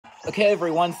Okay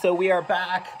everyone, so we are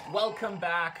back. Welcome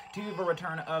back to the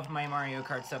return of my Mario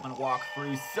Kart 7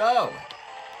 walkthrough. So,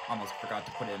 almost forgot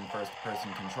to put it in first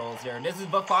person controls there. This is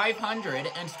the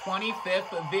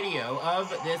 525th video of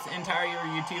this entire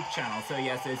YouTube channel. So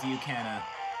yes, as you can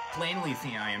plainly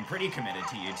see, I am pretty committed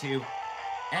to YouTube.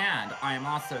 And I am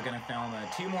also going to film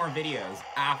 2 more videos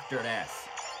after this.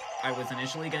 I was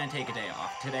initially going to take a day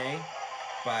off today,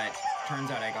 but turns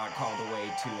out I got called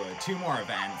away to 2 more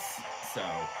events, so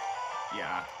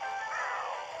yeah.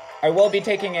 I will be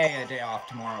taking a day off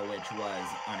tomorrow, which was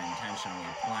unintentionally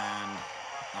planned.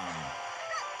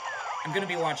 I'm going to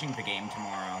be watching the game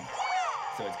tomorrow,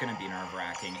 so it's going to be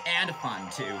nerve-wracking and fun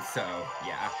too, so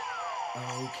yeah.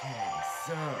 Okay,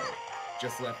 so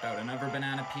just left out another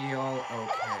banana peel.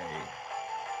 Okay.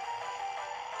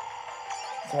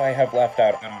 So I have left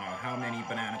out, I don't know how many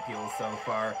banana peels so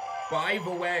far. By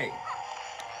the way,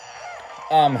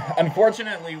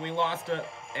 unfortunately, we lost a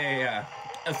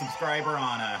subscriber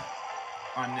on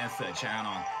this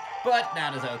channel, but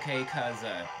that is okay, because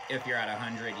if you're at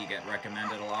 100, you get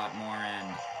recommended a lot more,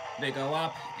 and they go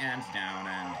up and down,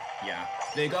 and yeah,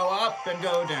 they go up and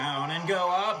go down and go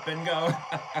up and go.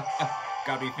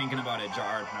 Gotta be thinking about a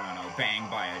jar. No, bang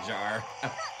by a jar.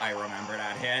 I remember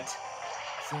that hit.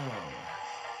 So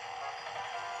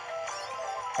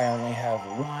I only have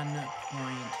 1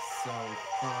 point so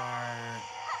far.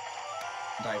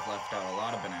 And I've left out a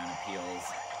lot of banana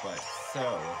peels, but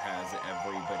so has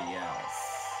everybody else.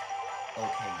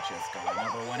 Okay, just got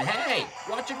another one. Hey,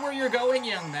 watch it where you're going,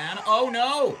 young man. Oh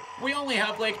no, we only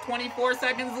have like 24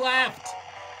 seconds left.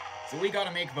 So we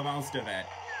gotta make the most of it.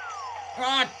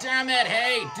 Ah, oh, damn it.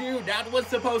 Hey, dude, that was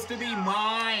supposed to be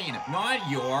mine, not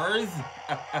yours.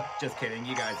 Just kidding,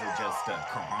 you guys are just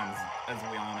cons, as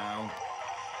we all know.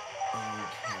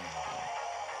 Okay.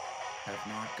 Have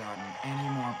not gotten any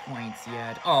more points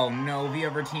yet. Oh no, the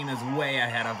other team is way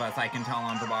ahead of us, I can tell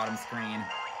on the bottom screen.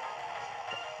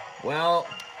 Well,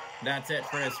 that's it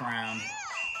for this round.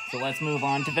 So let's move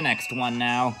on to the next one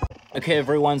now. Okay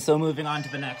everyone, so moving on to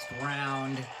the next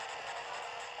round.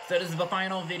 So this is the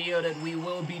final video that we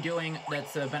will be doing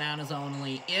that's bananas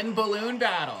only in Balloon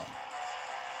Battle.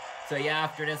 So yeah,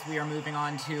 after this we are moving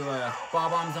on to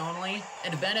Bob-ombs only,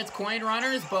 and then it's coin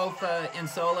runners, both in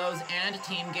solos and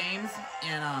team games,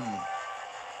 in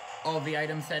all the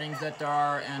item settings that there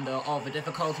are, and all the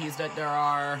difficulties that there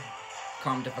are,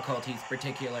 calm difficulties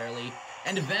particularly.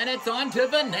 And then it's on to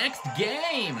the next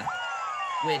game,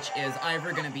 which is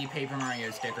either going to be Paper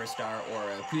Mario Sticker Star or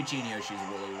Poochie and Yoshi's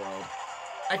Woolly World.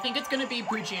 I think it's going to be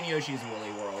Poochie and Yoshi's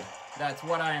Woolly World. That's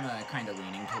what I'm kind of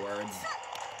leaning towards.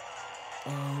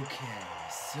 Okay,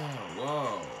 so,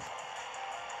 whoa.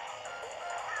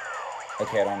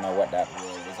 Okay, I don't know what that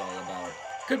rule was all about.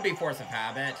 Could be force of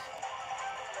habit.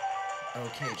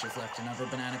 Okay, just left another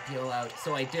banana peel out.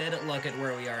 So I did look at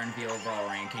where we are in the overall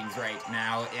rankings right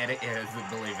now. It is,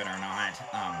 believe it or not,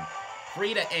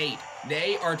 3 to 8.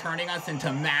 They are turning us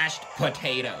into mashed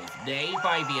potatoes. They,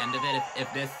 by the end of it,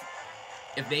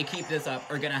 if they keep this up,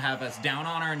 are gonna have us down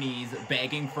on our knees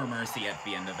begging for mercy at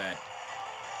the end of it.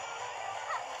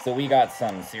 So we got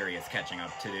some serious catching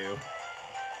up to do.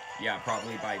 Yeah,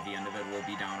 probably by the end of it we'll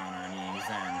be down on our knees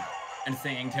and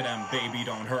saying to them, baby,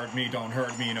 don't hurt me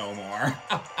no more.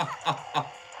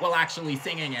 Well, actually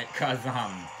singing it, cause,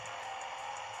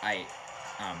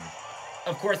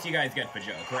 of course you guys get the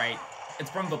joke, right? It's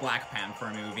from the Black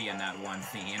Panther movie, in that one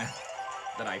scene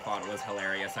that I thought was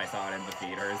hilarious. I saw it in the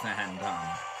theaters, and,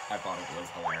 I thought it was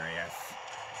hilarious.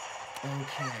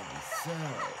 Okay, so...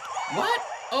 What?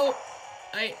 Oh!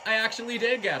 I actually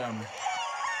did get him.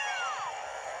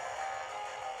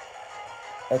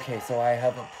 Okay, so I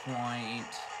have a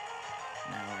point.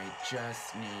 Now I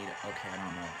just need... Okay, I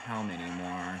don't know how many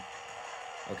more.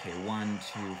 Okay, 1,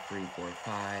 2, 3, 4,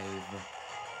 5.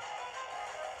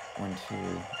 1,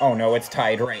 2... Oh no, it's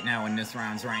tied right now in this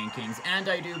round's rankings. And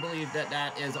I do believe that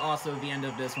that is also the end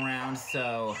of this round,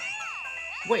 so...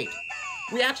 Wait,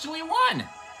 we actually won!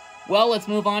 Well, let's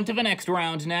move on to the next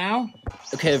round now.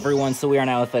 Okay, everyone, so we are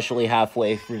now officially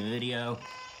halfway through the video.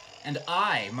 And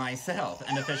I, myself,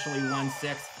 am officially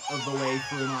 1/6 of the way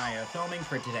through my filming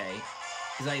for today,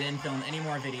 because I didn't film any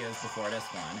more videos before this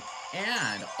one.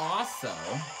 And also,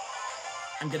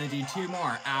 I'm gonna do 2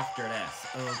 more after this.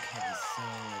 Okay, so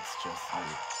let's just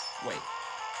wait.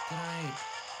 Did I?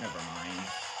 Never mind.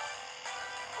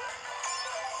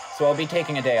 So I'll be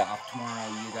taking a day off tomorrow.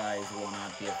 You guys will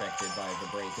not be affected by the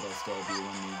break. It'll still be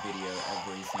 1 new video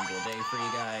every single day for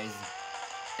you guys.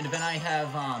 And then I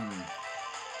have,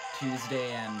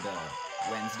 Tuesday and,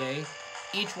 Wednesday.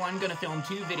 Each one gonna film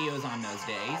 2 videos on those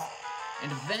days.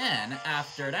 And then,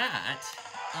 after that,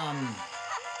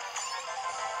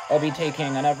 I'll be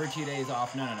taking another 2 days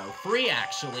off. No, 3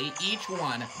 actually. Each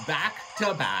one back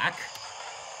to back.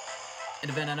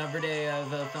 And then another day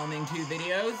of filming 2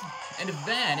 videos. And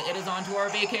then it is on to our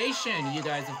vacation. You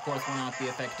guys, of course, will not be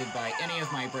affected by any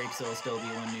of my breaks. So it'll still be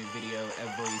one new video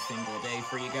every single day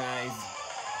for you guys.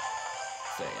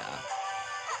 So, yeah.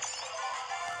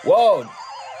 Whoa!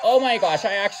 Oh my gosh,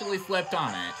 I actually slipped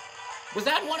on it. Was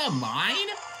that one of mine?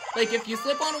 Like, if you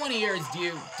slip on one of yours, do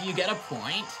you get a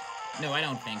point? No, I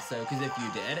don't think so, because if you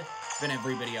did, then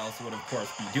everybody else would, of course,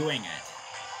 be doing it.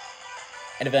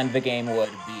 And then the game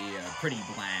would be pretty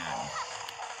bland.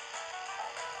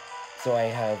 So I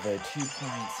have 2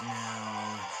 points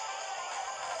now.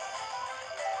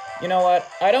 You know what?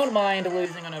 I don't mind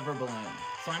losing another balloon.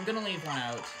 So I'm gonna leave one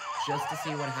out, just to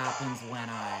see what happens when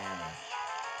I...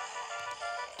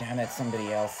 Damn it,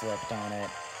 somebody else slipped on it.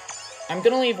 I'm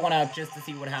gonna leave one out just to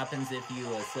see what happens if you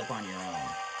slip on your own.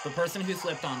 The person who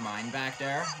slipped on mine back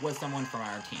there was someone from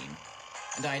our team.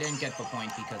 And I didn't get the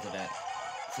point because of it.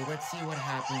 So let's see what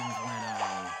happens when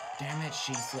damn it,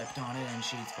 she slipped on it and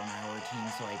she's from our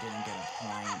team, so I didn't get a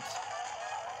point.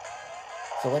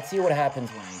 So let's see what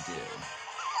happens when I do.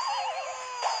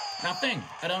 Nothing.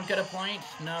 I don't get a point.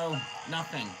 No,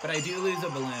 nothing. But I do lose a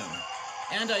balloon.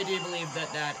 And I do believe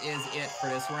that that is it for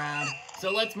this round.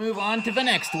 So let's move on to the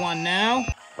next one now.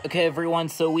 Okay, everyone,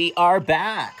 so we are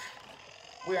back.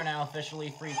 We are now officially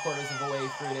 3/4 of the way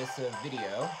through this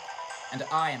video. And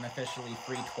I am officially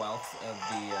 3/12 of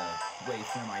the way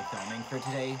through my filming for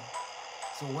today.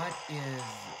 So what is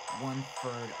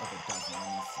 1/3 of a dozen? Let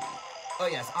me see. Oh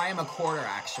yes, I am 1/4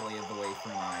 actually of the way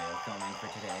through my filming for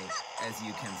today. As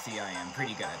you can see, I am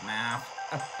pretty good at math.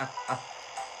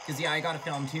 Because yeah, I gotta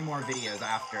film 2 more videos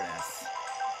after this.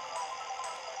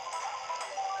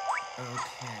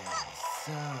 Okay,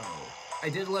 so... I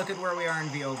did look at where we are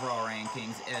in the overall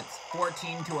rankings. It's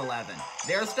 14 to 11.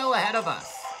 They're still ahead of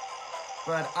us.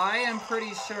 But I am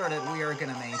pretty sure that we are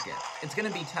gonna make it. It's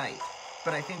gonna be tight,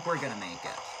 but I think we're gonna make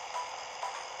it.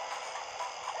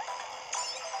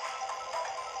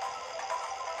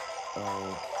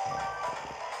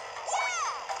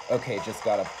 Okay, just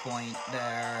got a point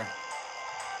there.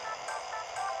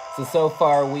 So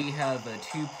far we have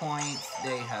 2 points,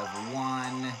 they have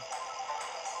 1.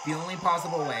 The only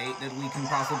possible way that we can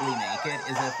possibly make it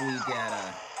is if we get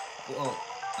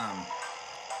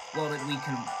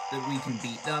that we can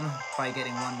beat them by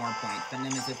getting 1 more point. Then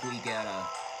is if we get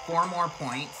 4 more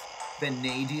points than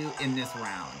they do in this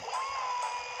round.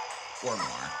 Or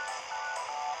more.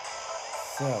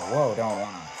 So, whoa, don't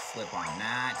want to slip on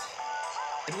that.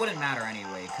 It wouldn't matter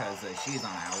anyway, because she's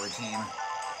on our team.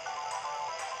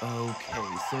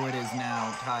 Okay, so it is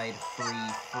now tied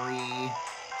 3-3.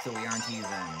 So we aren't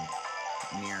even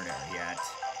near there yet.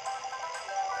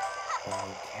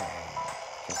 Okay,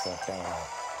 just left out.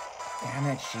 Damn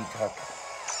it, she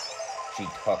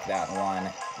took that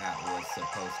one. That was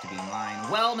supposed to be mine.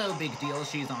 Well, no big deal,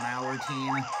 she's on our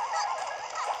team.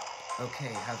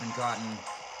 Okay, haven't gotten...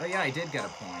 Oh yeah, I did get a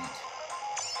point.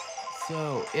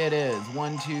 So, it is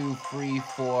 1, 2, 3,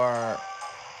 4...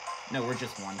 No, we're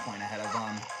just 1 point ahead of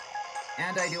them.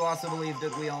 And I do also believe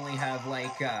that we only have,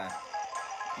 like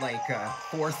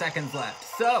 4 seconds left.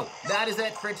 So, that is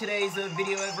it for today's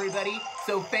video, everybody.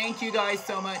 So, thank you guys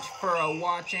so much for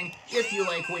watching. If you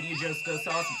like what you just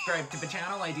saw, subscribe to the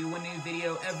channel. I do a new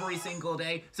video every single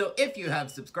day. So, if you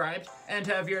have subscribed and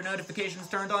have your notifications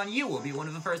turned on, you will be one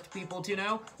of the first people to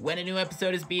know when a new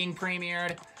episode is being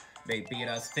premiered. They beat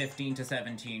us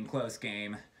 15-17, close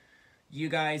game. You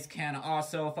guys can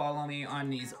also follow me on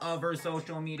these other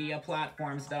social media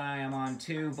platforms that I am on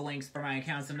too. The links for my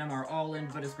accounts and them are all in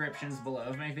the descriptions below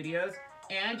of my videos.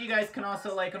 And you guys can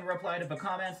also like and reply to the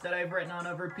comments that I've written on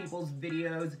other people's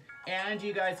videos. And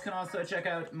you guys can also check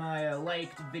out my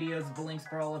liked videos. The links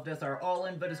for all of this are all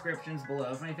in the descriptions below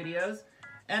of my videos.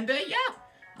 And yeah,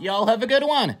 y'all have a good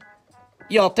one.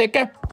 Y'all take care.